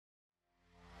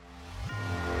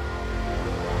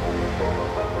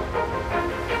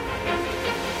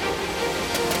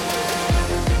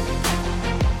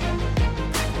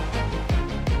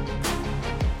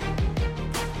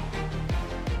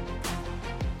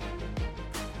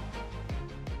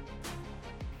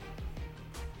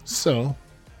So,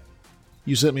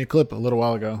 you sent me a clip a little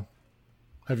while ago.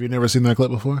 Have you never seen that clip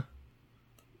before?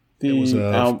 It was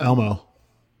Elmo.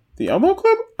 The Elmo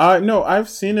clip? No, I've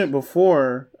seen it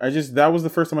before. That was the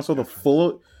first time I saw the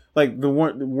full, like the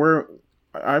one where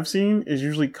I've seen is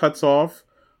usually cuts off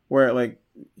where like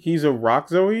he's a rock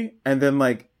Zoe, and then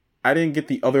like I didn't get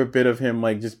the other bit of him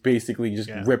like just basically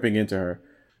ripping into her.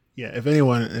 Yeah, if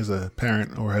anyone is a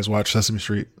parent or has watched Sesame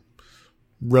Street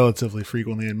relatively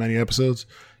frequently in many episodes,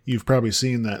 you've probably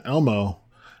seen that Elmo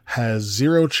has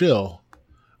zero chill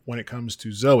when it comes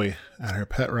to Zoe and her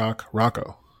pet rock,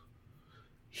 Rocco.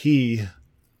 He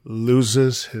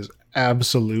loses his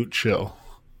absolute chill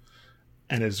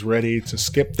and is ready to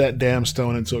skip that damn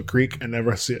stone into a creek and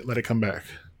never let it come back.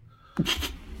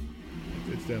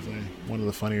 It's definitely one of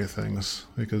the funnier things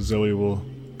because Zoe will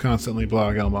constantly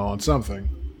block Elmo on something,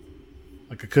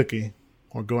 like a cookie,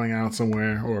 or going out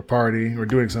somewhere, or a party, or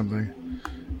doing something,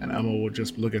 and Elmo will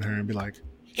just look at her and be like,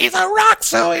 "He's a rock,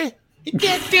 Zoe! You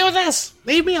can't do this!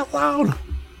 Leave me alone!"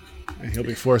 And he'll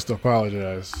be forced to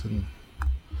apologize. And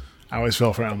I always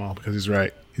fell for Elmo because he's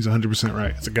right. He's 100%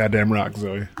 right. It's a goddamn rock,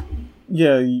 Zoe.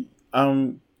 Yeah,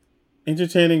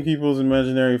 entertaining people's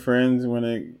imaginary friends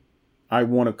when I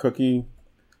want a cookie.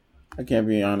 I can't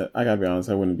be honest. I gotta be honest.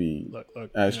 I wouldn't be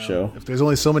as chill. If there's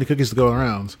only so many cookies to go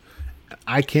around,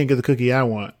 I can't get the cookie I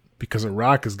want because a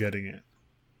rock is getting it.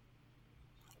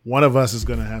 One of us is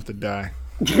going to have to die.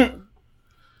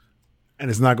 And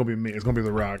it's not going to be me. It's going to be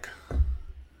the rock.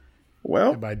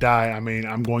 Well, and by die, I mean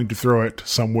I'm going to throw it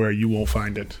somewhere you won't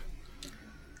find it.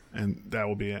 And that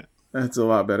will be it. That's a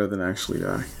lot better than actually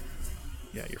die.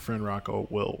 Yeah, your friend Rocco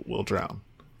will drown.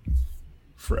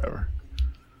 Forever.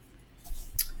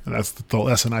 And that's the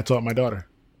lesson I taught my daughter.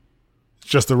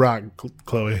 It's just a rock,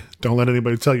 Chloe. Don't let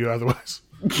anybody tell you otherwise.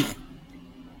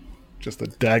 Just a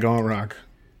daggone rock.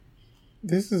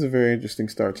 This is a very interesting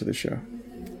start to the show.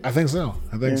 I think so.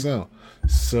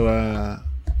 So,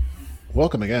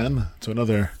 welcome again to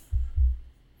another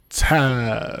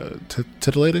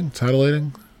titillating,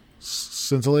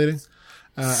 scintillating,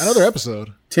 another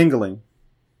episode. Tingling.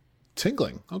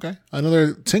 Okay.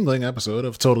 Another tingling episode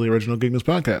of Totally Original Geek News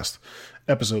Podcast.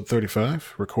 Episode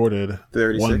 35, recorded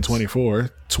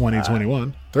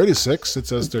 1/24/2021. 36, it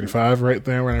says 35 right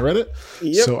there when I read it.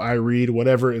 Yep. So I read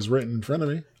whatever is written in front of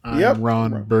me. I'm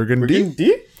Ron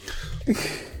Burgundy.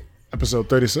 Episode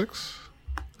 36.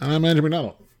 And I'm Andrew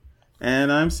McDonald.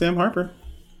 And I'm Sam Harper.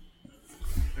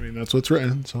 I mean, that's what's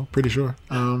written, so pretty sure.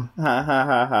 Ha ha ha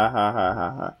ha ha ha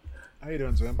ha. How you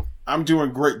doing, Sam? I'm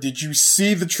doing great. Did you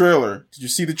see the trailer? Did you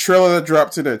see the trailer that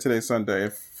dropped today? Today's Sunday,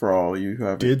 for all you who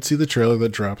haven't. Did see the trailer that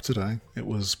dropped today. It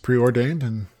was preordained,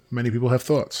 and many people have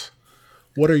thoughts.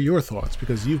 What are your thoughts?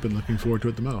 Because you've been looking forward to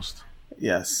it the most.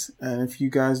 Yes, and if you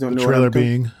guys don't know, the trailer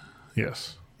being,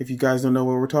 yes. If you guys don't know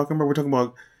what we're talking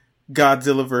about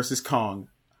Godzilla versus Kong.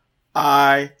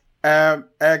 I am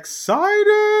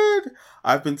excited.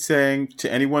 I've been saying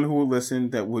to anyone who will listen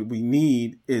that what we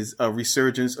need is a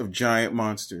resurgence of giant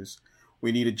monsters.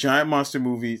 We need a giant monster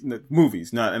movies,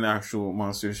 not an actual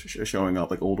monster showing up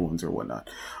like old ones or whatnot.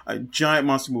 Giant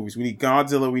monster movies. We need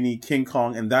Godzilla, we need King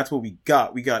Kong, and that's what we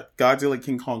got. We got Godzilla and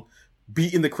King Kong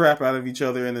beating the crap out of each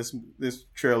other in this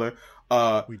trailer.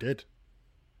 We did.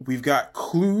 We've got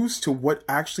clues to what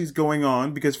actually is going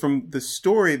on because from the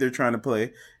story they're trying to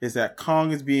play is that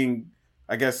Kong is being,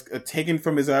 I guess, taken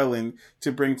from his island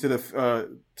to bring to the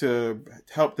to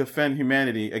help defend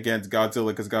humanity against Godzilla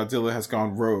because Godzilla has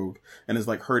gone rogue and is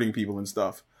like hurting people and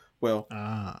stuff. Well,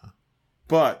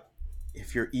 but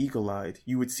if you're eagle-eyed,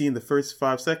 you would see in the first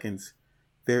 5 seconds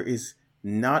there is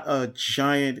not a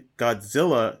giant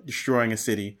Godzilla destroying a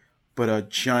city, but a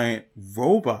giant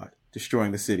robot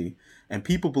destroying the city, and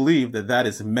people believe that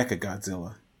is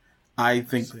Mechagodzilla. I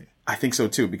think so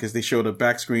too, because they showed a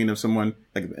back screen of someone,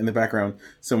 like in the background,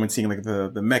 someone seeing like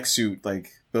the mech suit,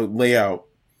 like the layout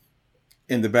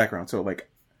in the background. So like,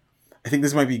 I think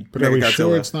this might be But are we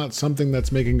sure it's not something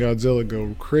that's making Godzilla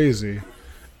go crazy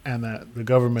and that the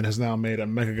government has now made a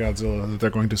Mechagodzilla that they're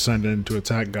going to send in to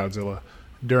attack Godzilla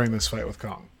during this fight with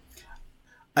Kong?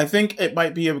 I think it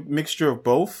might be a mixture of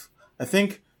both. I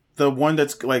think the one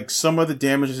that's like some of the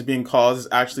damage is being caused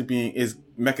is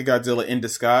Mechagodzilla in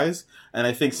disguise. And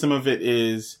I think some of it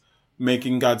is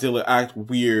making Godzilla act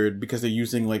weird because they're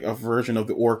using like a version of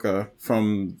the orca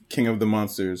from King of the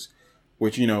Monsters,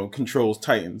 which, you know, controls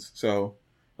Titans. So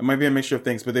it might be a mixture of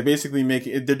things, but they basically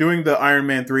they're doing the Iron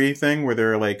Man 3 thing where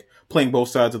they're like playing both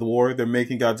sides of the war. They're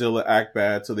making Godzilla act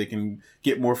bad so they can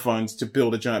get more funds to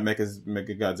build a giant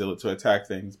Mechagodzilla to attack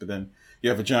things. But then you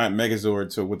have a giant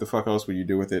Megazord, so what the fuck else would you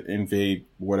do with it? Invade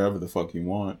whatever the fuck you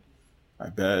want, I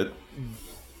bet.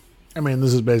 I mean,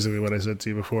 this is basically what I said to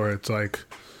you before. It's like,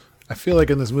 I feel like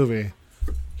in this movie,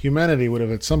 humanity would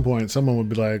have at some point, someone would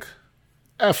be like,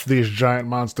 F these giant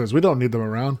monsters. We don't need them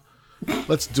around.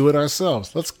 Let's do it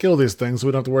ourselves. Let's kill these things so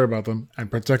we don't have to worry about them and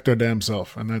protect our damn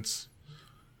self. And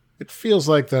it feels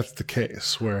like that's the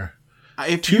case where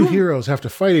two heroes have to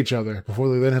fight each other before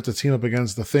they then have to team up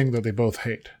against the thing that they both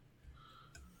hate.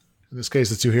 In this case,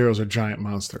 the two heroes are giant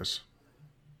monsters.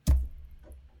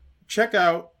 Check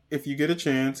out, if you get a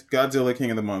chance, Godzilla King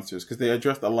of the Monsters, because they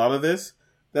addressed a lot of this.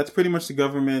 That's pretty much the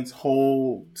government's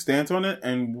whole stance on it,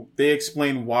 and they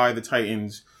explain why the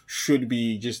Titans should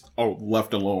be just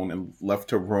left alone and left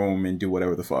to roam and do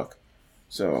whatever the fuck.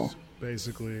 So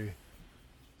basically,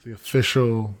 the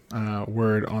official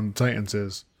word on the Titans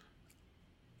is,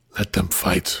 let them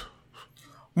fight.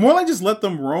 More like just let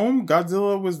them roam.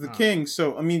 Godzilla was the king,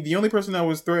 so I mean, the only person that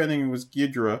was threatening was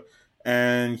Ghidorah,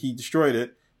 and he destroyed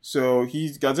it. So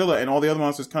he's Godzilla, and all the other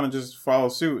monsters kind of just follow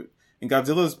suit. And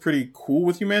Godzilla is pretty cool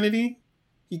with humanity.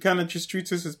 He kind of just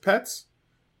treats us as pets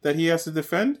that he has to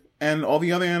defend. And all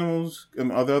the other animals,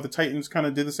 all the other Titans kind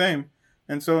of did the same.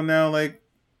 And so now, like,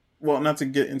 well, not to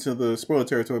get into the spoiler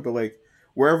territory, but like,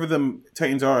 wherever the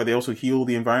Titans are, they also heal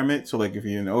the environment. So like, if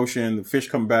you're in the ocean, the fish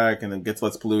come back and it gets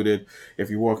less polluted. If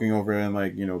you're walking over in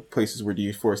like, places where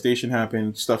deforestation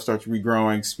happens, stuff starts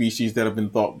regrowing. Species that have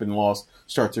been lost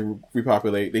start to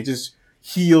repopulate. They just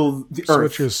heal the so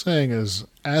earth. What you're saying is,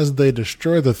 as they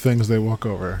destroy the things they walk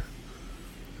over,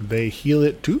 they heal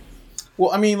it too?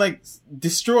 Well, I mean, like,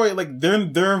 destroy, like,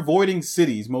 they're avoiding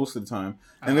cities most of the time.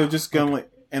 And they're just gonna,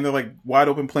 like, and they're, like, wide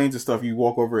open plains and stuff. You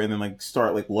walk over and then, like,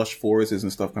 start, like, lush forests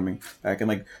and stuff coming back. And,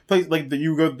 like, they would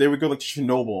go, like,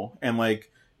 Chernobyl. And,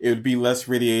 like, it would be less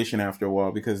radiation after a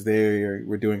while because they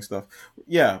were doing stuff.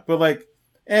 Yeah, but, like,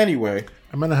 anyway.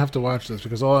 I'm gonna have to watch this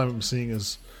because all I'm seeing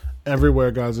is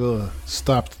everywhere Godzilla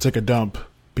stopped to take a dump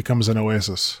becomes an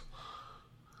oasis.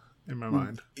 In my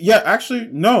mind. Yeah, actually,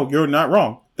 no, you're not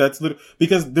wrong. That's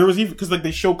because there was like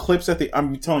they show clips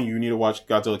I'm telling you, you need to watch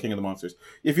Godzilla King of the Monsters.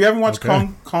 If you haven't watched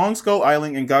Kong Skull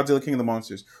Island and Godzilla King of the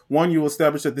Monsters, one, you will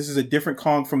establish that this is a different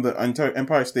Kong from the entire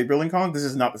Empire State Building Kong. This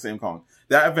is not the same Kong.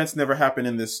 That event's never happened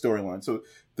in this storyline. So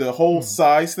the whole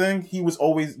size thing, he was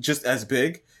always just as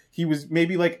big. He was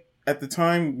maybe like at the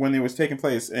time when it was taking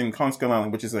place in Kong Skull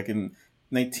Island, which is like in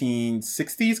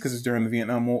 1960s, because it's during the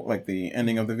Vietnam War, like the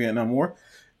ending of the Vietnam War.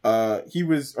 He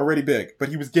was already big, but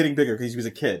he was getting bigger because he was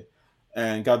a kid.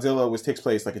 And Godzilla takes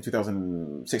place like in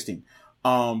 2016.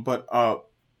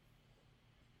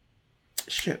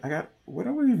 Shit, what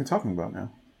are we even talking about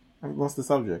now? I lost the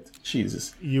subject.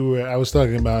 Jesus. I was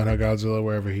talking about how Godzilla,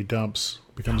 wherever he dumps,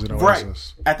 becomes an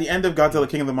oasis. Right. At the end of Godzilla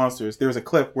King of the Monsters, there was a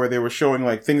clip where they were showing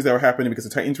like things that were happening because the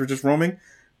Titans were just roaming.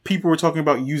 People were talking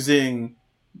about using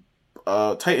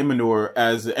Titan manure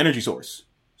as an energy source.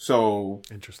 So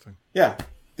interesting. Yeah.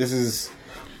 This is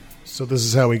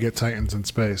how we get Titans in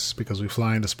space, because we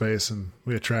fly into space and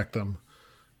we attract them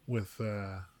with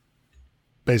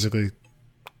basically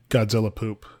Godzilla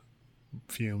poop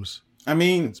fumes. I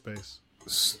mean, in space.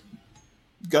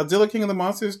 Godzilla King of the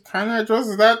Monsters kind of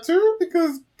addresses that too,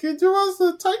 because Ghidorah's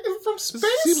the Titan from space.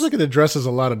 It seems like it addresses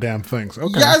a lot of damn things.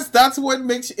 Okay. Yes, that's what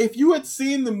makes. If you had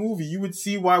seen the movie, you would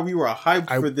see why we were hyped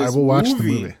for this movie. I will watch the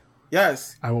movie.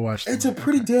 Yes. I will watch it. It's a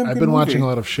pretty damn good I've been movie. watching a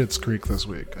lot of Schitt's Creek this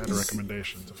week. I had a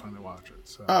recommendation to finally watch it.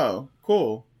 So. Oh,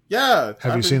 cool. Yeah.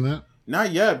 Have you seen that?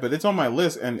 Not yet, but it's on my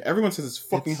list, and everyone says it's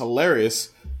fucking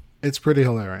hilarious. It's pretty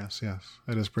hilarious, yes.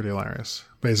 It is pretty hilarious.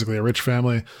 Basically, a rich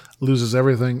family loses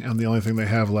everything, and the only thing they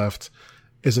have left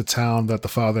is a town that the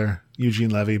father, Eugene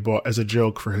Levy, bought as a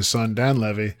joke for his son, Dan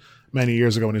Levy, many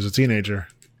years ago when he was a teenager,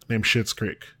 named Schitt's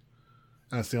Creek.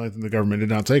 That's the only thing the government did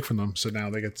not take from them, so now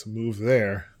they get to move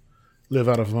there, live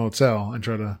out of a motel, and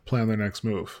try to plan their next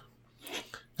move.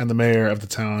 And the mayor of the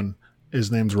town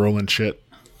is named Roland Shit,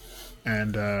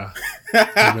 and him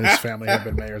and his family have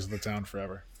been mayors of the town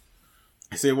forever.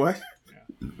 Say what?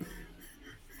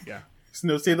 Yeah.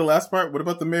 No, say the last part. What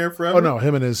about the mayor forever? Oh no,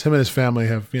 him and his family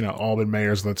have all been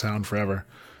mayors of the town forever,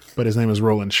 but his name is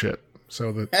Roland Shit,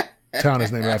 so the town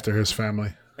is named after his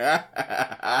family. Yeah.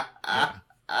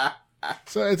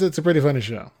 So it's a pretty funny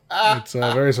show. It's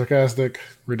very sarcastic,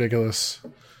 ridiculous.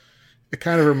 It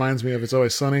kind of reminds me of It's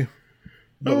Always Sunny,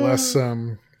 but less.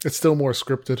 It's still more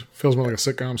scripted. Feels more like a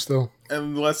sitcom still,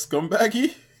 and less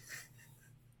scumbaggy.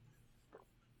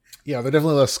 Yeah, they're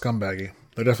definitely less scumbaggy.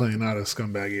 They're definitely not as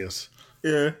scumbaggy as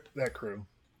that crew.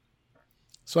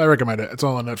 So I recommend it. It's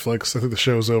all on Netflix. I think the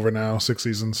show's over now, 6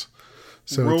 seasons.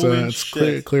 So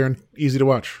it's clear and easy to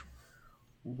watch.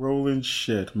 Rolling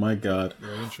shit, my God.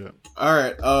 Rolling shit. All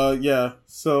right, yeah.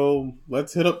 So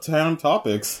let's hit up town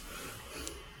topics.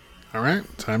 All right,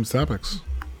 time's topics.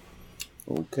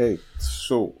 Okay,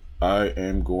 so I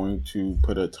am going to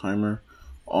put a timer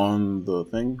on the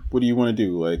thing. What do you want to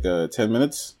do? Like 10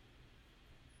 minutes?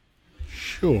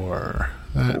 Sure,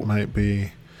 that might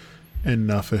be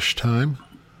enough-ish time.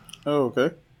 Oh,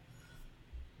 okay.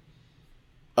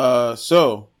 Do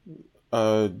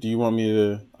you want me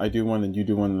to? I do one, and you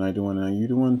do one, and I do one, and you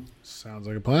do one. Sounds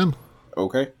like a plan.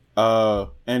 Okay.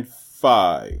 And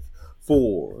 5,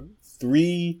 4,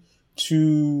 3,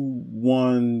 2,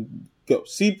 1, go.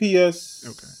 CPS.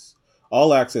 Okay.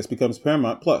 All Access becomes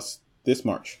Paramount Plus this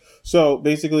March. So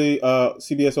basically,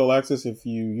 CBS All Access, if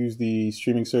you use the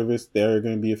streaming service, they're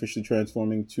going to be officially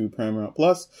transforming to Paramount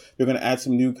Plus. They're going to add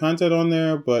some new content on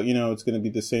there, but it's going to be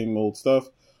the same old stuff.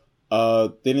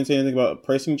 They didn't say anything about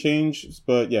pricing change,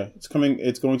 but yeah, it's coming.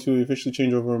 It's going to officially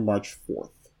change over on March 4th.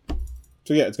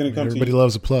 So yeah, it's going to come. Everybody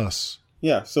loves a plus.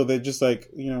 Yeah, so they're just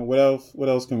like, what else? What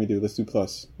else can we do? Let's do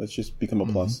plus. Let's just become a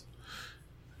plus.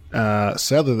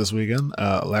 Sadly, this weekend,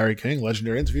 Larry King,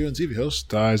 legendary interview and TV host,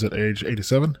 dies at age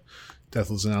 87.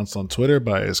 Death was announced on Twitter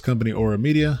by his company Aura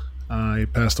Media. He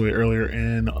passed away earlier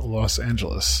in Los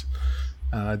Angeles.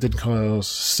 Didn't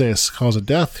say a cause of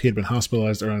death. He had been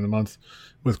hospitalized earlier in the month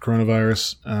with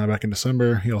coronavirus back in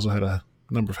December. He also had a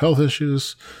number of health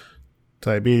issues,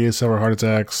 diabetes, several heart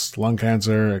attacks, lung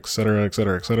cancer, etc.,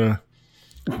 etc., etc.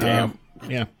 Damn.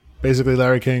 Yeah. Basically,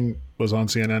 Larry King was on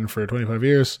CNN for 25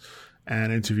 years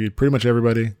and interviewed pretty much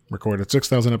everybody, recorded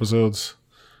 6,000 episodes,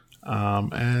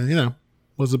 and,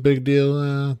 was a big deal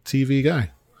TV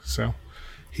guy. So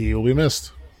he will be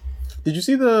missed. Did you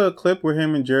see the clip where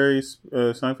him and Jerry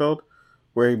Seinfeld,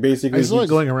 where he basically... I saw it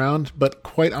going around, but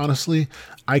quite honestly,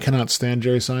 I cannot stand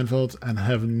Jerry Seinfeld and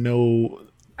have no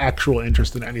actual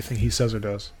interest in anything he says or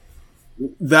does.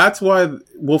 That's why,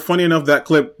 well, funny enough, that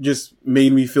clip just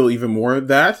made me feel even more of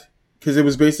that, because it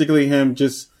was basically him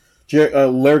just...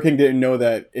 Larry King didn't know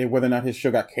that whether or not his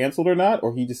show got canceled or not,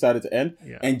 or he decided to end,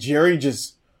 and Jerry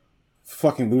just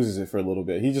fucking loses it for a little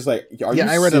bit. He's just like, "Are you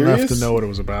I read serious?" enough to know what it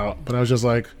was about, but I was just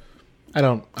like, I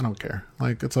don't care.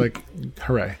 Like, it's like,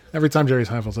 hooray! Every time Jerry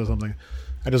Seinfeld says something,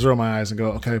 I just roll my eyes and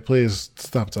go, "Okay, please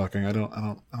stop talking. I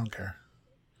don't care."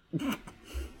 Yeah.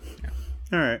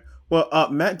 All right. Well,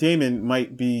 Matt Damon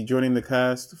might be joining the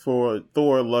cast for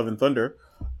Thor: Love and Thunder.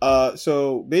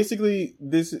 So basically,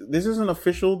 this isn't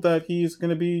official that he's going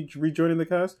to be rejoining the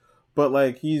cast, but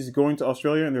like he's going to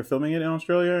Australia and they're filming it in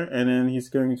Australia, and then he's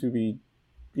going to be,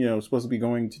 supposed to be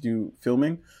going to do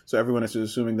filming. So everyone is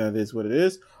assuming that is what it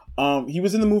is. He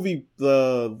was in the movie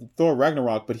the Thor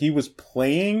Ragnarok, but he was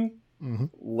playing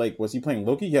was he playing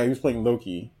Loki? Yeah, he was playing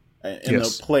Loki in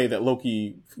the play that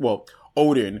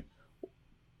Odin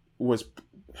was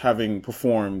having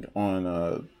performed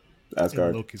on Asgard.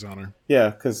 In Loki's honor.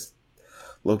 Yeah, because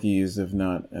Loki is, if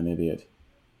not, an idiot.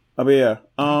 But yeah.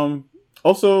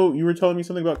 Also, you were telling me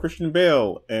something about Christian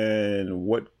Bale and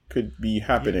what could be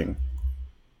happening.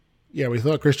 Yeah, we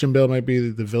thought Christian Bale might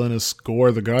be the villainous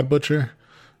Gore the God Butcher,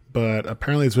 but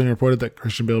apparently it's been reported that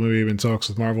Christian Bale may be in talks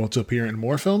with Marvel to appear in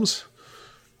more films,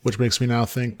 which makes me now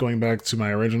think, going back to my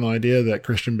original idea, that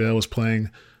Christian Bale was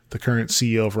playing the current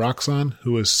CEO of Roxxon,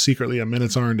 who is secretly a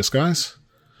Minotaur in disguise.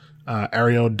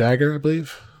 Ariel Dagger, I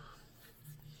believe.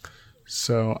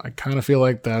 So I kind of feel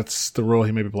like that's the role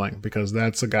he may be playing, because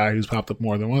that's a guy who's popped up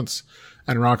more than once.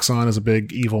 And Roxxon is a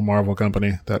big evil Marvel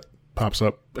company that pops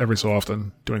up every so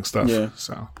often doing stuff. Yeah.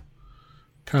 So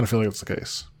kind of feel like it's the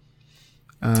case.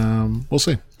 We'll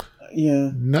see.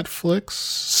 Yeah. Netflix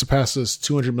surpasses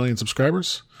 200 million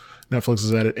subscribers. Netflix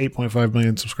has added 8.5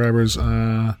 million subscribers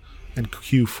in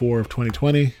Q4 of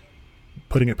 2020,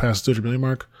 putting it past the 200 million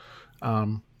mark.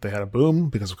 They had a boom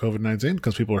because of COVID-19,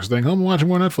 because people are staying home and watching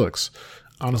more Netflix.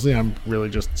 Honestly, I'm really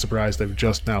just surprised they've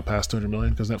just now passed 200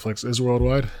 million, because Netflix is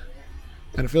worldwide.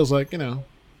 And it feels like,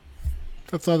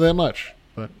 that's not that much,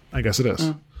 but I guess it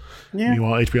is. Yeah.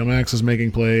 Meanwhile, HBO Max is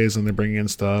making plays, and they're bringing in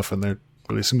stuff, and they're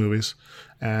releasing movies.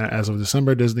 And as of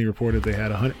December, Disney reported they had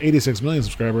 186 million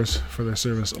subscribers for their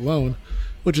service alone,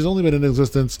 which has only been in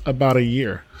existence about a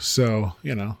year. So,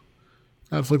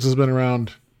 Netflix has been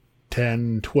around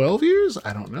 10, 12 years?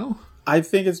 I don't know. I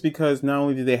think it's because not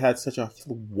only did they had such a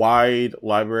wide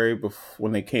library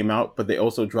when they came out, but they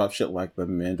also dropped shit like The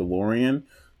Mandalorian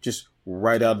just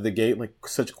right out of the gate, like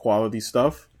such quality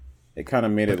stuff. It kind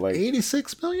of made it like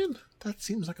 86 million? That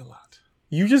seems like a lot.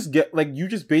 You just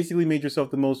basically made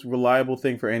yourself the most reliable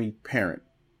thing for any parent.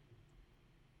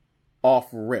 Off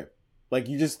rip. Like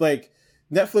you just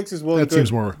Netflix is well. That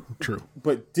seems more true.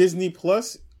 But Disney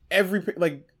Plus,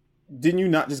 didn't you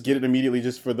not just get it immediately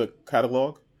just for the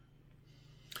catalog?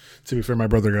 To be fair, my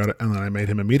brother got it, and then I made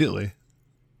him immediately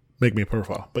make me a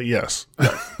profile. But yes,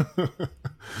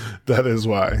 that is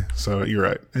why. So you're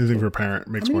right. Anything for a parent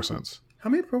makes more sense. How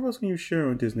many profiles can you share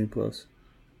on Disney Plus?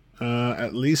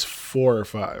 At least 4 or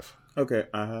 5. Okay,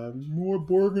 I have more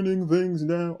bargaining things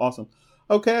now. Awesome.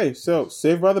 Okay, so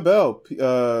Saved by the Bell,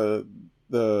 the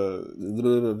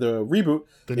reboot,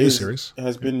 the new series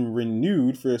has been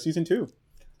renewed for season 2.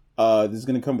 This is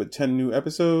going to come with 10 new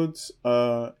episodes.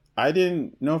 I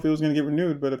didn't know if it was going to get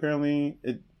renewed, but apparently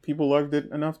people loved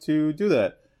it enough to do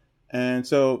that. And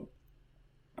so,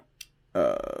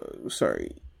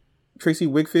 Tracy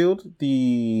Wigfield,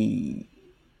 the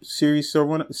series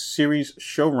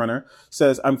showrunner,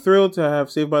 says, "I'm thrilled to have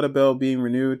Saved by the Bell being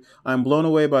renewed. I'm blown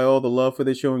away by all the love for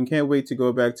the show and can't wait to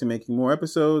go back to making more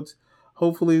episodes.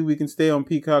 Hopefully we can stay on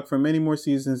Peacock for many more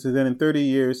seasons, and then in 30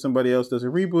 years somebody else does a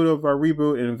reboot of our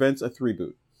reboot and invents a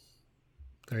 3-boot."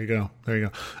 There you go.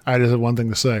 I just have one thing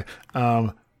to say.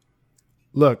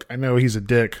 Look, I know he's a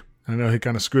dick. I know he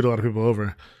kind of screwed a lot of people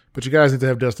over. But you guys need to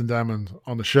have Dustin Diamond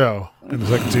on the show in the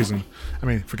second season. I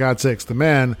mean, for God's sakes, the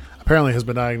man apparently has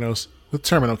been diagnosed with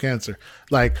terminal cancer.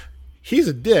 Like, he's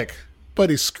a dick, but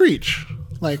he's Screech.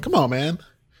 Like, come on, man.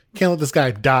 Can't let this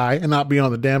guy die and not be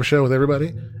on the damn show with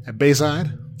everybody at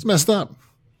Bayside. It's messed up.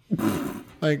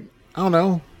 Like, I don't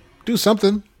know. Do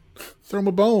something. Throw him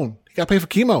a bone. You got to pay for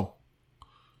chemo.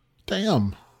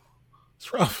 Damn.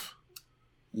 It's rough.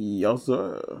 Yes,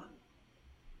 sir.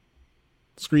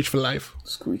 Screech for life.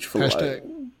 Screech for Hashtag.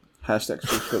 life.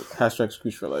 Hashtag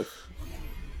Screech for life.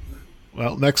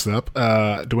 Well, next up,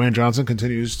 Dwayne Johnson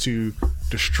continues to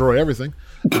destroy everything.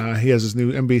 He has his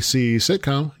new NBC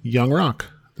sitcom, Young Rock.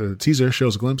 The teaser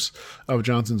shows a glimpse of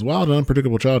Johnson's wild and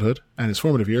unpredictable childhood and his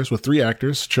formative years, with 3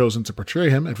 actors chosen to portray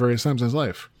him at various times in his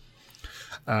life.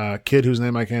 Kid whose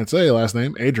name I can't say, last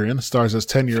name, Adrian, stars as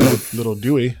 10-year-old Little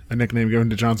Dewey, a nickname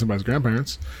given to Johnson by his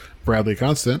grandparents. Bradley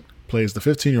Constant plays the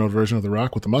 15-year-old version of The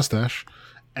Rock with the mustache.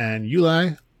 And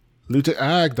Uli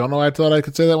I don't know why I thought I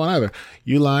could say that one either.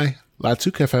 Uli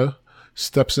Latukefo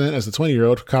steps in as the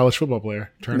 20-year-old college football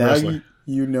player turned wrestler. Now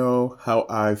you know how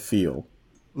I feel.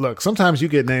 Look, sometimes you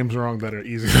get names wrong that are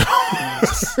easy.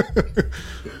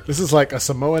 This is like a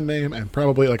Samoan name and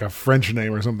probably like a French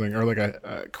name or something, or like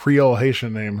a Creole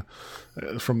Haitian name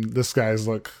from this guy's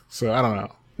look. So I don't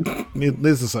know.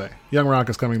 Needless to say, Young Rock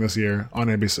is coming this year on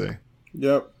NBC.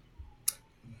 Yep.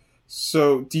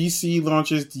 So DC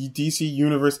launches the DC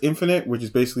Universe Infinite, which is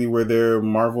basically where their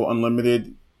Marvel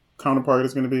Unlimited counterpart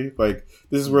is going to be. Like,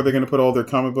 this is where they're going to put all their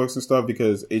comic books and stuff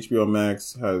because HBO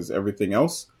Max has everything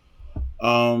else.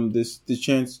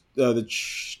 The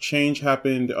change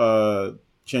happened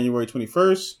January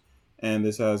 21st, and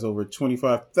this has over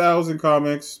 25,000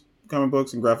 comic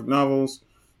books and graphic novels.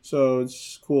 So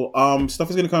it's cool. Stuff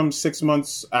is going to come 6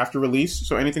 months after release.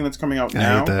 So anything that's coming out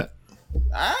now, I hate that.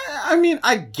 I mean,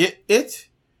 I get it.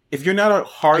 If you're not a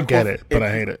hardcore, I get it, but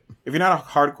I hate it. If you're not a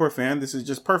hardcore fan, this is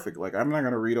just perfect. Like, I'm not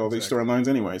going to read all these storylines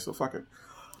anyway, so fuck it.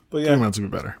 But yeah, 3 months would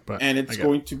be better. But and it's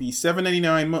going to be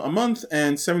 $7.99 a month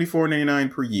and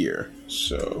 $74.99 per year.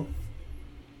 So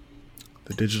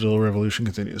the digital revolution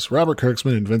continues. Robert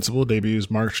Kirkman Invincible debuts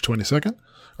March 22nd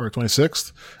or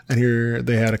 26th, and here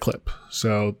they had a clip.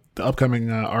 So the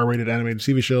upcoming R-rated animated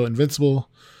TV show Invincible,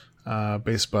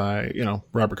 based by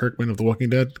Robert Kirkman of The Walking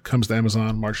Dead, comes to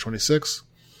Amazon March 26th.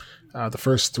 The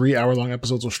first 3-hour-long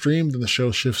episodes will stream, then the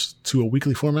show shifts to a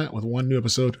weekly format with 1 new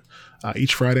episode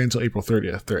each Friday until April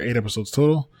 30th. There are 8 episodes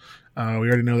total. We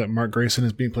already know that Mark Grayson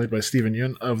is being played by Steven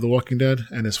Yeun of The Walking Dead,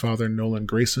 and his father, Nolan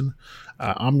Grayson.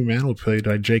 Omni-Man will be played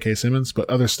by J.K. Simmons, but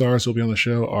other stars who will be on the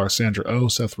show are Sandra Oh,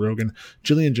 Seth Rogen,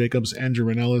 Gillian Jacobs, Andrew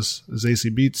Rannellis,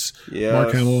 Zazie Beetz,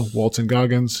 Mark Hamill, Walton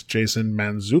Goggins, Jason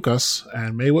Mantzoukas,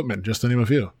 and Mae Whitman, just to name a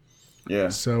few. Yeah.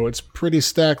 So it's pretty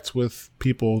stacked with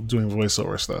people doing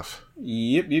voiceover stuff.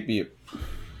 Yep.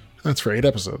 That's for 8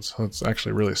 episodes. So it's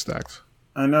actually really stacked.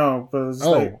 I know, but it's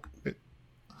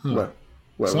What?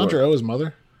 Sandra Oh his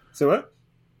mother? Say what?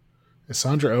 Is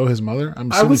Sandra Oh his mother?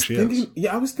 I'm assuming she is.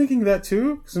 Yeah, I was thinking that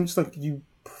too. Because I'm just like, you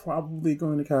probably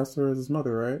going to cast her as his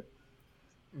mother, right?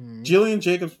 Mm. Jillian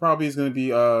Jacobs probably is going to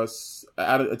be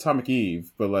at Atomic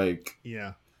Eve, but like...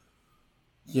 Yeah.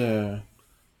 So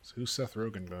who's Seth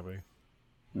Rogen going to be?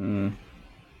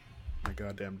 My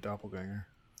goddamn doppelganger.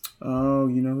 Oh,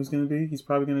 you know who's going to be? He's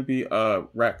probably going to be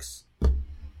Rex.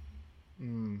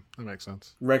 That makes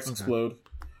sense. Rex Explode.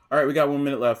 All right, we got 1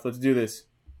 minute left. Let's do this.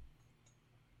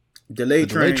 Delay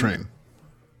train.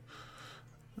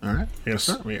 All right. Yes,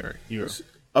 sir. You.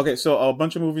 Okay, so a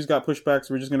bunch of movies got pushed back,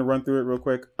 so we're just going to run through it real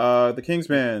quick. The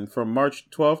Kingsman from March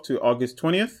 12th to August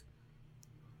 20th.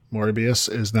 Morbius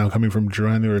is now coming from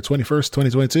January 21st,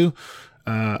 2022.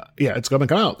 Yeah, it's going to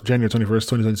come out January 21st,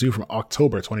 2022 from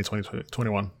October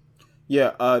 2021.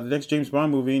 Yeah, the next James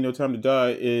Bond movie, No Time to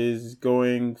Die, it's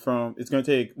going to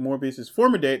take Morbius'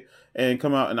 former date and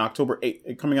come out October 8th,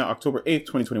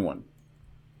 2021.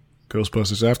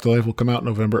 Ghostbusters Afterlife will come out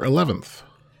November 11th.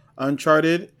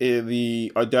 Uncharted,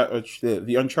 the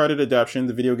Uncharted adaptation,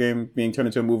 the video game being turned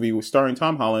into a movie starring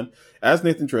Tom Holland as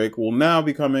Nathan Drake, will now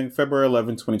be coming February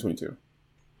 11th, 2022.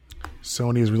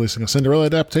 Sony is releasing a Cinderella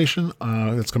adaptation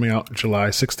that's coming out July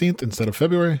 16th instead of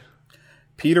February.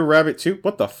 Peter Rabbit 2.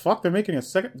 What the fuck? They're making a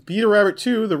second. Peter Rabbit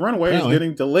 2, The Runaway, is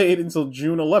getting delayed until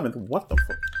June 11th. What the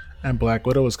fuck? And Black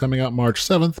Widow is coming out March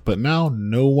 7th, but now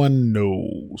no one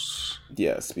knows.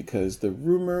 Yes, because the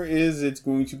rumor is it's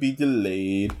going to be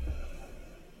delayed.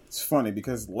 It's funny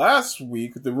because last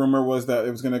week the rumor was that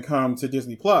it was going to come to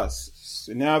Disney Plus.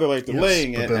 So now they're like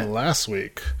delaying it. But then last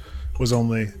week was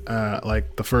only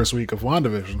like the first week of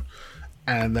WandaVision.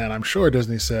 And then I'm sure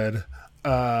Disney said,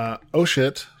 oh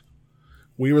shit,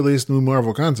 we released new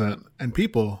Marvel content and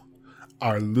people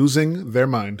are losing their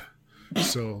mind.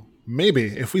 So maybe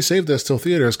if we save this till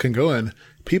theaters can go in,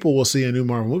 people will see a new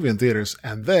Marvel movie in theaters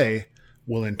and they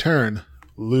will in turn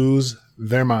lose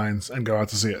their minds and go out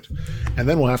to see it. And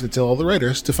then we'll have to tell all the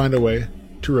writers to find a way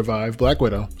to revive Black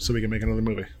Widow so we can make another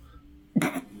movie.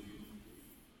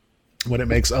 When it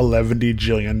makes $11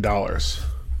 jillion.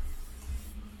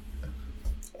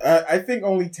 I think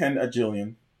only 10 a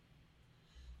jillion.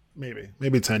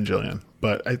 Maybe 10 jillion.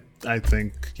 But I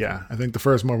think the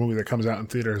first Marvel movie that comes out in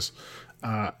theaters,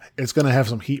 it's going to have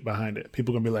some heat behind it.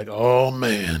 People are going to be like, oh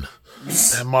man,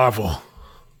 that Marvel.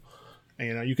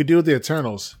 And, you could deal with the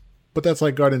Eternals, but that's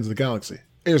like Guardians of the Galaxy.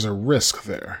 There's a risk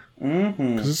there.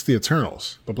 Because it's the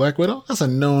Eternals. But Black Widow, that's a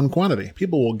known quantity.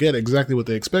 People will get exactly what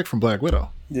they expect from Black Widow.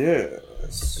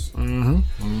 Yes. I mean,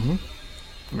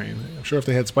 I'm sure if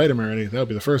they had Spider-Man already, that would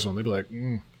be the first one. They'd be like,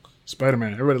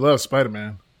 Spider-Man. Everybody loves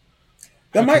Spider-Man.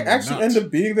 That might actually end up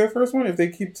being their first one if they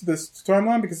keep to this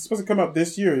timeline, because it's supposed to come out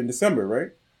this year in December,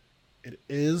 right? It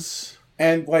is.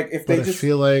 And if they I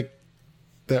feel like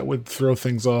that would throw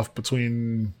things off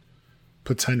between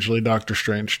potentially Doctor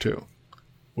Strange 2,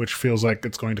 which feels like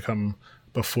it's going to come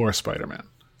before Spider-Man,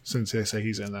 since they say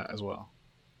he's in that as well.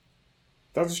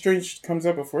 Doctor Strange comes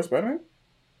out before Spider-Man?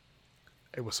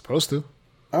 It was supposed to.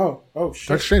 Oh, shit.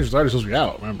 Doctor Strange was already supposed to be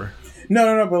out, remember?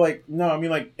 No, but I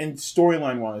mean in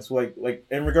storyline wise, like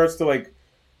in regards to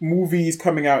movies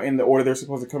coming out in the order they're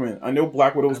supposed to come in. I know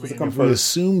Black Widow was supposed to come first. We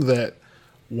assume that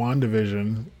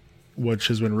WandaVision, which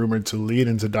has been rumored to lead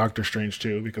into Doctor Strange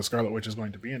 2, because Scarlet Witch is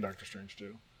going to be in Doctor Strange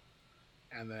 2,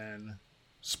 and then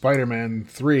Spider-Man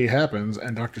 3 happens,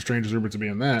 and Doctor Strange is rumored to be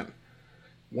in that.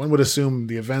 One would assume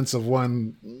the events of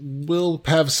one will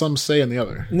have some say in the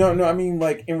other. No, I mean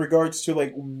in regards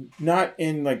to not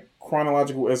in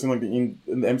chronological as in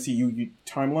the MCU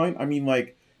timeline. I mean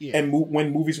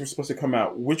when movies were supposed to come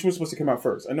out, which was supposed to come out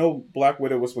first? I know Black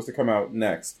Widow was supposed to come out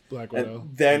next. Black Widow,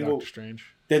 then Doctor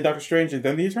Strange. Then Doctor Strange, and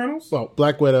then the Eternals? Well,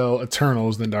 Black Widow,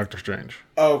 Eternals, then Doctor Strange.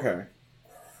 Oh, okay.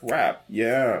 Crap.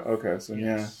 Yeah. Okay. So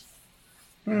yes.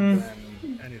 And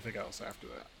then anything else after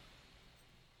that.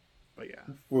 But yeah,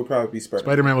 will probably be Spider-Man.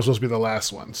 Spider-Man was supposed to be the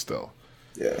last one still.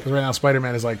 Yeah. Because right now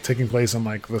Spider-Man is taking place in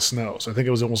the snow, so I think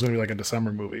it was almost going to be a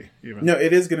December movie. Even no,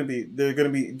 it is going to be. They're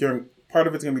going to be during. Part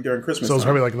of it's going to be during Christmas. So it's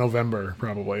probably November,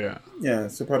 probably. Yeah. Yeah.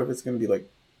 So part of it's going to be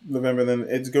November. Then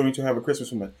it's going to have a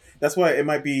Christmas one. That's why it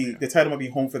might be the title might be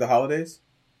Home for the Holidays.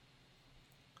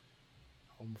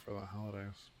 Home for the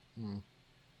Holidays. I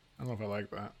don't know if I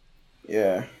like that.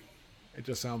 Yeah. It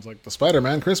just sounds like the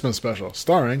Spider-Man Christmas special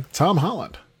starring Tom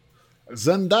Holland,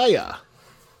 Zendaya.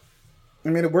 I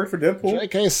mean, it worked for Deadpool.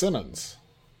 J.K. Simmons.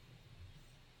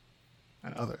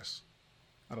 And others.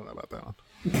 I don't know about that one.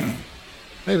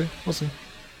 Maybe. We'll see.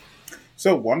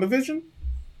 So, WandaVision?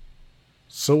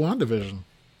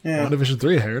 Yeah. WandaVision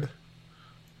 3 aired.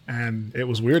 And it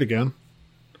was weird again.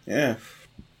 Yeah.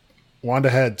 Wanda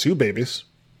had 2 babies.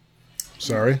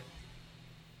 Sorry.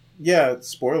 Yeah,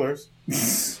 spoilers.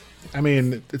 I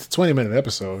mean, it's a 20-minute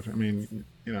episode. I mean,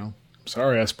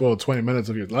 sorry I spoiled 20 minutes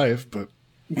of your life, but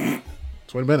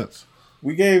 20 minutes.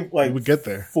 We gave we would get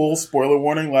there. Full spoiler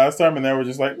warning last time, and they were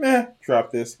just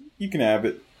drop this. You can have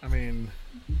it. I mean,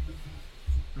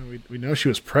 we know she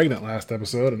was pregnant last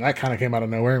episode, and that kind of came out of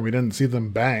nowhere, and we didn't see them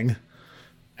bang.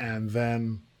 And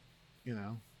then,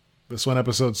 this one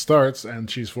episode starts, and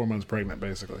she's 4 months pregnant,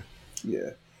 basically.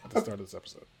 Yeah. At the start of this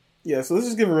episode. Yeah, so let's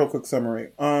just give a real quick summary.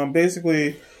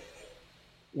 Basically,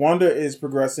 Wanda is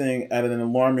progressing at an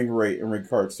alarming rate in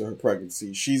regards to her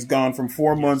pregnancy. She's gone from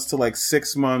 4 months to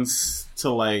 6 months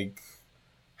to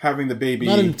having the baby.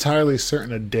 I'm not entirely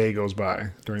certain a day goes by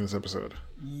during this episode.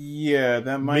 Yeah,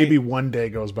 that might... Maybe one day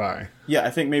goes by. Yeah, I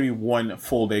think maybe one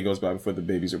full day goes by before the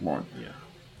babies are born.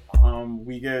 Yeah.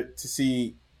 We get to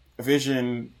see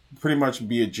Vision pretty much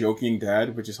be a joking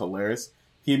dad, which is hilarious.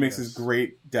 He makes this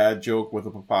great dad joke with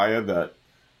a papaya that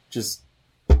just...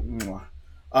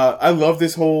 I love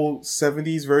this whole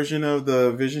 70s version of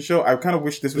the Vision show. I kind of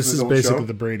wish this was his own show. This is basically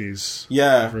the Brady's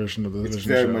version of the Vision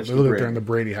very show. Much they live in the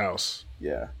Brady house.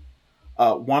 Yeah.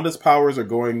 Wanda's powers are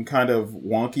going kind of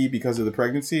wonky because of the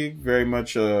pregnancy. Very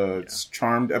much a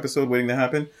Charmed episode waiting to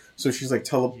happen. So she's like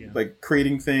like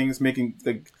creating things, making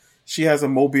like she has a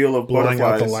mobile of blowing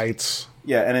butterflies. Out the lights.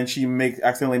 Yeah, and then she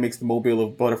accidentally makes the mobile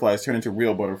of butterflies turn into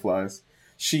real butterflies.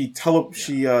 She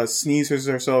sneezes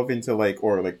herself into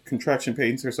or contraction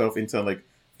paints herself into like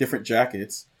different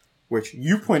jackets, which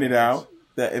you pointed out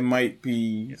that it might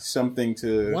be something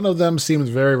to. One of them seems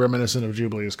very reminiscent of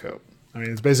Jubilee's coat. I mean,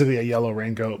 it's basically a yellow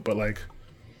raincoat, but like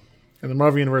in the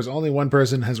Marvel Universe, only one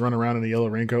person has run around in a yellow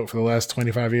raincoat for the last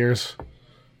 25 years.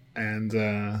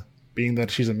 And being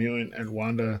that she's a mutant and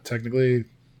Wanda technically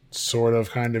sort of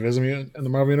kind of is a mutant in the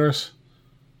Marvel Universe,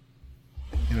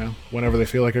 you know, whenever they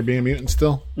feel like they're being a mutant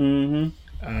still.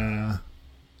 Mm-hmm.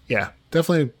 Yeah,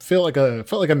 definitely felt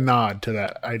like a nod to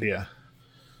that idea.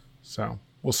 So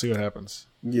we'll see what happens.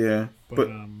 Yeah, but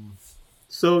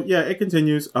so yeah, it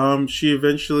continues. She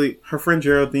eventually, her friend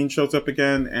Geraldine shows up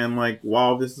again, and like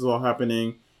while this is all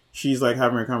happening, she's like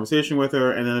having a conversation with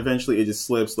her, and then eventually it just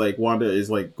slips. Like Wanda is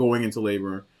like going into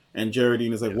labor, and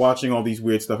Geraldine is like watching all these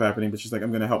weird stuff happening, but she's like,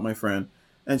 I'm gonna help my friend,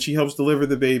 and she helps deliver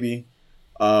the baby,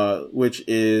 which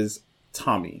is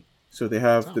Tommy. So they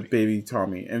have the baby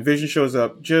Tommy, and Vision shows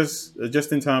up just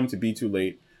in time to be too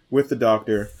late with the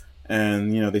doctor.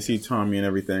 And, you know, they see Tommy and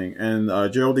everything. And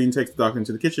Geraldine takes the doctor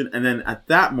into the kitchen. And then at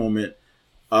that moment,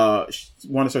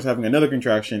 Wanda starts having another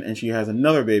contraction. And she has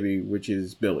another baby, which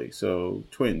is Billy. So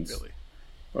twins.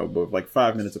 Both like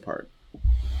 5 minutes apart.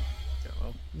 Yeah,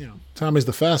 well, you know, Tommy's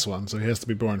the fast one, so he has to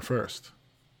be born first.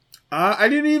 I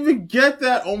didn't even get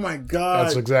that. Oh, my God.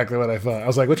 That's exactly what I thought. I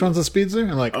was like, which one's the Speedster?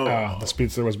 I'm like, the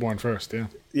Speedster was born first, yeah.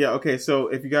 Yeah, okay. So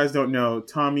if you guys don't know,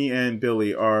 Tommy and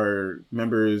Billy are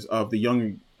members of the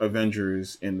Young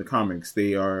Avengers in the comics.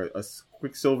 They are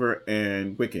Quicksilver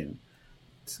and Wiccan.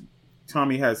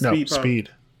 Tommy has speed. Speed.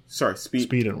 Sorry, Speed.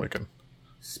 Speed and Wiccan.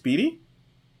 Speedy?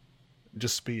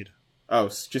 Just Speed. Oh,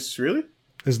 just really?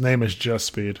 His name is just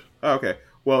Speed. Oh, okay.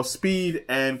 Well, Speed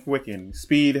and Wiccan.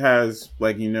 Speed has,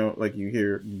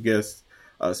 you guessed,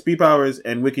 speed powers,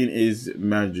 and Wiccan is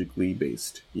magically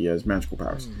based. He has magical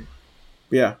powers.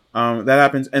 Yeah, that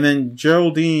happens. And then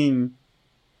Geraldine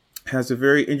has a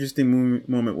very interesting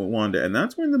moment with Wanda, and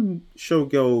that's when the show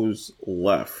goes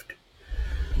left.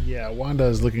 Yeah, Wanda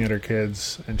is looking at her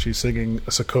kids, and she's singing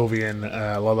a Sokovian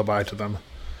lullaby to them.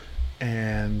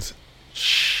 And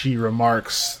she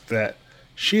remarks that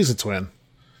she's a twin.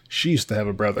 She used to have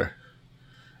a brother.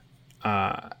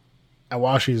 And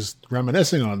while she's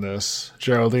reminiscing on this,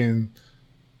 Geraldine,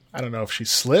 I don't know if she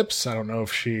slips. I don't know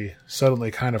if she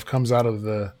suddenly kind of comes out of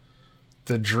the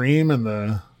dream and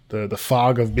the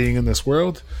fog of being in this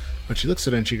world. But she looks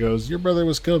at it and she goes, your brother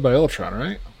was killed by Ultron,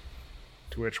 right?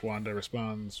 To which Wanda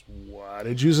responds, what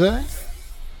did you say?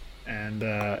 And,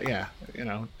 I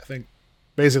think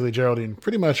basically Geraldine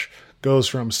pretty much goes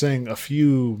from saying a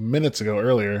few minutes ago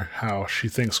earlier how she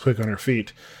thinks quick on her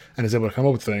feet and is able to come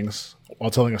up with things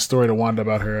while telling a story to Wanda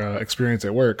about her experience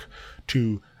at work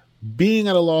to being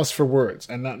at a loss for words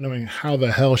and not knowing how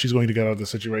the hell she's going to get out of the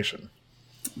situation.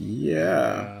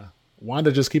 Yeah.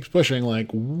 Wanda just keeps pushing, like,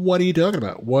 what are you talking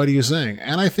about? What are you saying?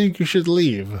 And I think you should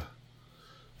leave.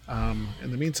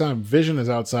 In the meantime, Vision is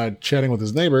outside chatting with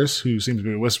his neighbors, who seem to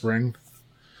be whispering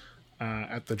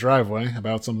at the driveway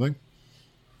about something,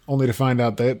 only to find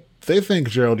out that they think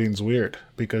Geraldine's weird,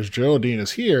 because Geraldine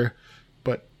is here,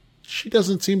 but she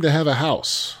doesn't seem to have a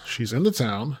house. She's in the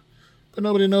town, but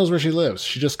nobody knows where she lives.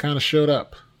 She just kind of showed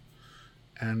up.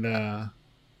 And,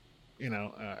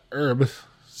 Herb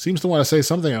seems to want to say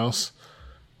something else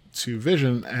to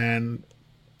Vision and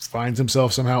finds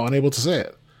himself somehow unable to say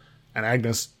it. And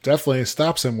Agnes definitely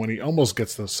stops him when he almost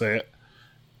gets to say it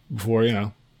before,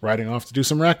 riding off to do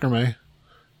some macrame.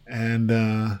 And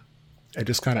it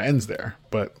just kind of ends there.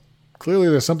 But clearly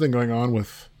there's something going on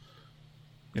with,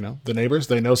 the neighbors.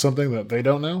 They know something that they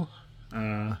don't know.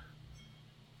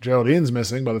 Geraldine's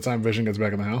missing by the time Vision gets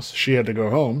back in the house. She had to go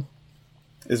home.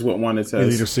 Is what Wanda says.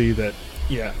 We later see that,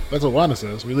 that's what Wanda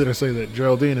says. We later say that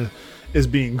Geraldine is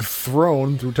being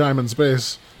thrown through time and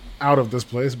space out of this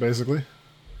place, basically.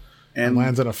 And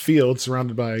lands in a field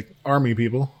surrounded by army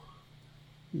people.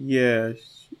 Yeah.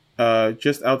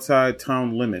 Just outside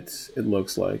town limits, it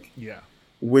looks like. Yeah.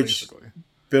 Which, basically.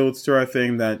 builds to our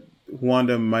thing that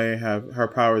Wanda might have her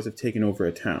powers have taken over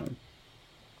a town.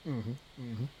 Mm-hmm.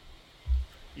 Mm-hmm.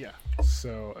 Yeah.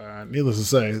 So, needless to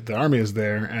say, the army is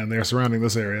there, and they're surrounding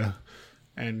this area.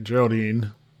 And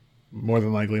Geraldine, more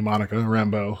than likely Monica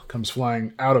Rambeau, comes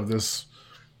flying out of this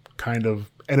kind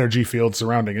of energy field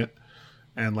surrounding it,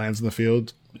 and lands in the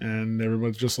field. And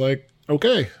everyone's just like,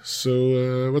 "Okay,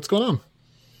 so what's going on?"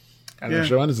 And the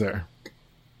show ends there.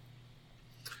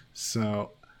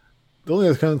 So, the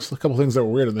only couple things that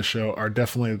were weird in the show are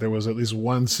definitely there was at least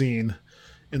one scene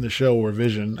in the show where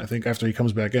Vision, I think after he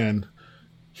comes back in,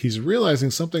 he's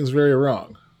realizing something's very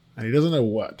wrong, and he doesn't know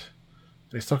what.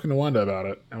 And he's talking to Wanda about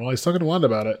it, and while he's talking to Wanda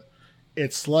about it,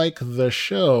 it's like the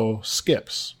show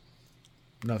skips.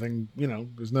 Nothing,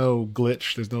 there's no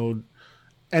glitch, there's no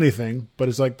anything, but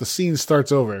it's like the scene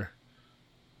starts over,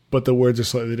 but the words are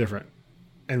slightly different.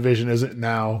 And Vision isn't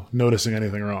now noticing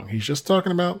anything wrong. He's just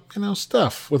talking about,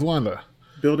 stuff with Wanda.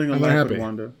 Building a life with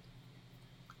Wanda.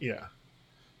 Yeah.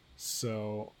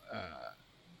 So,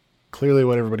 clearly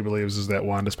what everybody believes is that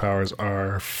Wanda's powers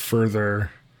are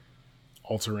further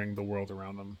altering the world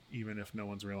around them, even if no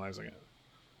one's realizing it.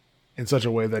 In such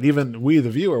a way that even we,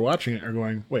 the viewer watching it, are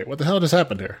going, wait, what the hell just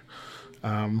happened here?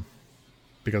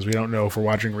 Because we don't know if we're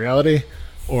watching reality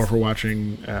or if we're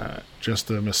watching just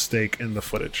a mistake in the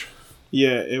footage.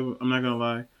 Yeah, I'm not going to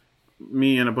lie.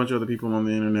 Me and a bunch of other people on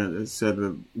the internet said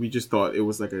that we just thought it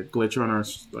was like a glitch on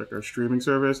our streaming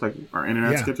service, like our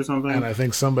internet skipped or something. And I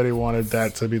think somebody wanted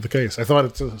that to be the case. I thought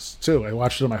it was too. I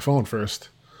watched it on my phone first.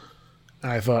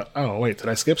 And I thought, oh, wait, did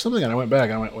I skip something? And I went back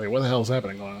and I went, wait, what the hell is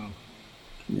happening going on?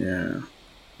 Yeah.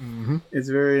 Mm-hmm. It's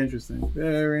very interesting.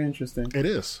 Very interesting. It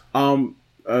is.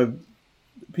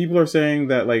 People are saying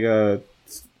that, like, in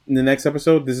the next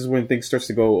episode, this is when things starts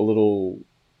to go a little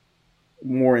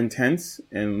more intense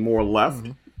and more left.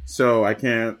 Mm-hmm. So I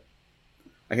can't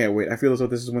wait. I feel as though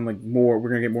this is when we're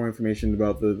gonna get more information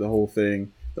about the whole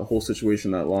thing, the whole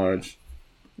situation at large.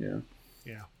 Yeah.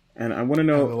 Yeah. And I want to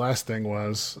know. And the last thing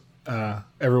was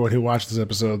everyone who watched this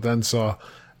episode then saw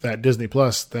that Disney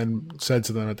Plus then said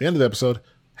to them at the end of the episode,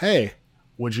 "Hey,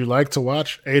 would you like to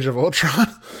watch Age of Ultron?"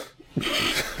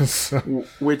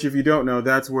 Which, if you don't know,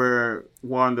 that's where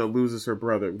Wanda loses her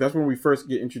brother. That's when we first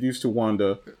get introduced to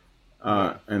Wanda.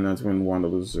 And that's when Wanda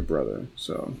loses her brother.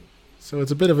 So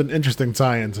it's a bit of an interesting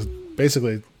tie-in to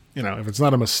basically, if it's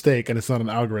not a mistake and it's not an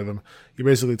algorithm, you're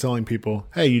basically telling people,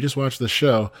 hey, you just watched this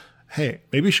show. Hey,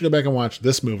 maybe you should go back and watch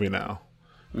this movie now.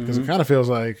 Because it kind of feels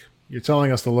like you're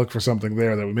telling us to look for something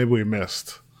there that maybe we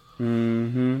missed.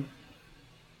 Mm-hmm.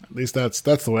 At least that's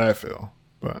the way I feel.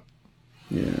 But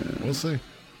yeah, we'll see.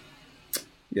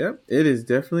 Yep, it is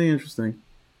definitely interesting.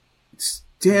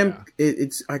 Damn,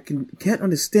 it's I can't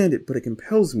understand it, but it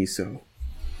compels me so.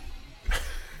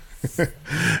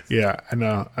 Yeah, I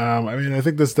know. I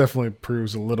think this definitely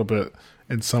proves a little bit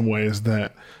in some ways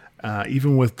that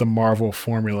even with the Marvel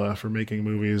formula for making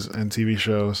movies and TV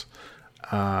shows,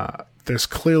 there's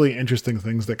clearly interesting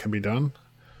things that can be done.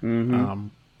 Mm-hmm.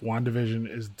 WandaVision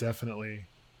is definitely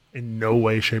in no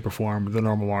way, shape, or form the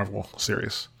normal Marvel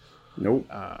series. Nope.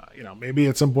 Maybe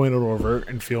at some point it'll revert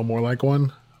and feel more like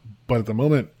one. But at the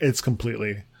moment, it's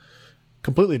completely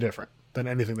different than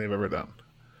anything they've ever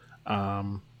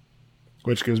done.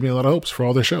 Which gives me a lot of hopes for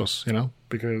all their shows,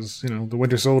 because, the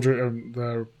Winter Soldier,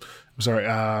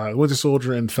 Winter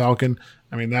Soldier and Falcon,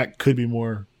 that could be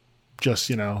more just,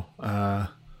 the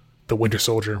Winter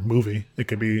Soldier movie. It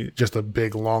could be just a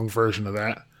big, long version of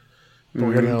that. But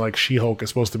we're getting She-Hulk is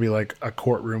supposed to be like a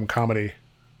courtroom comedy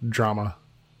drama.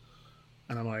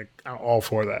 And I'm all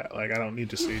for that. I don't need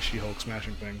to see She-Hulk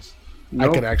smashing things. Nope.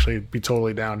 I could actually be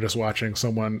totally down just watching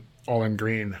someone all in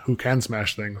green who can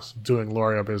smash things doing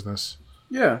L'Oreal business.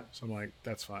 Yeah. So I'm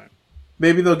that's fine.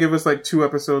 Maybe they'll give us 2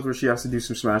 episodes where she has to do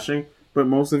some smashing, but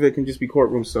most of it can just be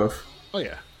courtroom stuff. Oh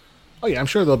yeah, I'm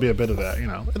sure there'll be a bit of that.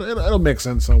 It'll mix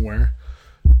in somewhere,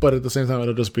 but at the same time,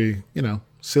 it'll just be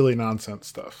silly nonsense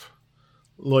stuff,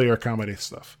 lawyer comedy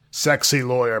stuff, sexy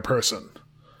lawyer person,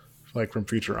 like from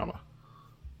Futurama.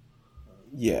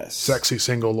 Yes. Sexy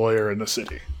single lawyer in the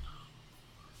city.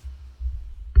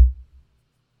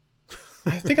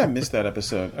 I think I missed that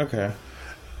episode. Okay.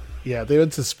 Yeah, they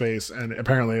went to space, and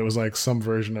apparently it was some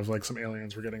version of some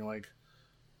aliens were getting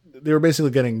they were basically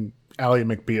getting Ally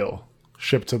McBeal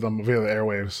shipped to them via the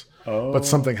airwaves. Oh. But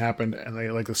something happened, and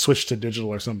they switched to digital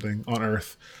or something on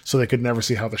Earth, so they could never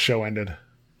see how the show ended.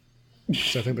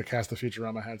 So I think the cast of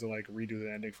Futurama had to redo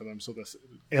the ending for them, so this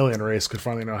alien race could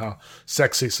finally know how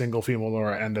sexy single female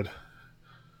Laura ended.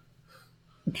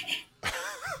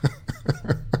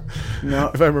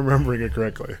 No. If I'm remembering it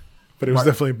correctly, but it was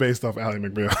definitely based off Ally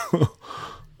McBeal.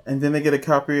 And then they get a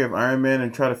copy of Iron Man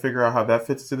and try to figure out how that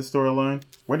fits to the storyline.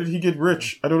 When did he get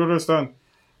rich? I don't understand.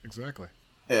 Exactly.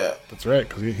 Yeah. That's right,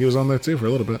 because he was on there too for a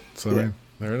little bit. So, Yeah. I mean,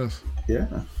 there it is. Yeah.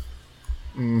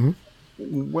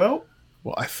 Mm-hmm. Well,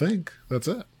 I think that's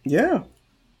it. Yeah.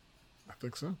 I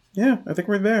think so. Yeah, I think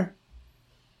we're there.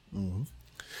 Mm-hmm.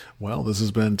 Well, this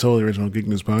has been Totally Original Geek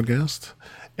News Podcast,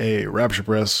 a Rapture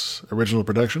Press original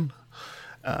production.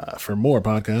 For more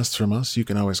podcasts from us, you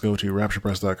can always go to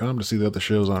rapturepress.com to see the other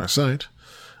shows on our site,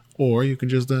 or you can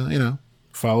just,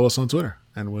 follow us on Twitter,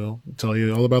 and we'll tell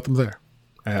you all about them there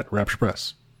at Rapture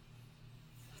Press.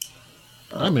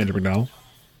 I'm Andrew McDonald.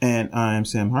 And I'm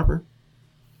Sam Harper.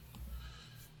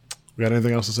 We got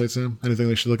anything else to say, Sam? Anything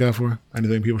they should look out for?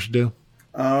 Anything people should do?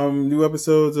 New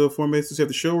episodes of Four Mates to Save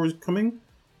the Show is coming.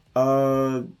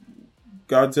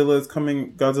 Godzilla is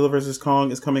coming. Godzilla vs.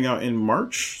 Kong is coming out in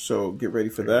March, so get ready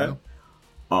for that.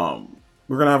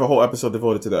 We're gonna have a whole episode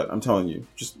devoted to that. I'm telling you,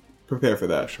 just prepare for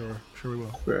that. Sure we will.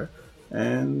 Prepare.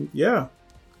 And yeah,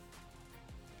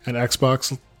 and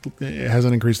Xbox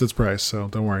hasn't increased its price, so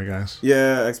don't worry, guys.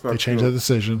 Yeah, Xbox. They changed that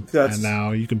decision, and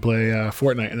now you can play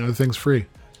Fortnite and other things free.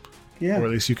 Yeah, or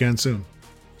at least you can soon.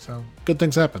 So good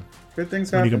things happen. Good things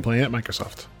happen. When you can play at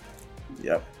Microsoft.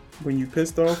 Yep. When you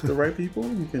pissed off the right people,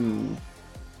 you can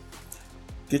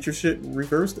get your shit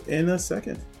reversed in a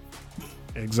second.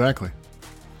 Exactly.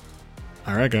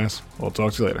 All right, guys. We'll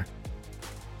talk to you later.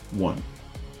 1.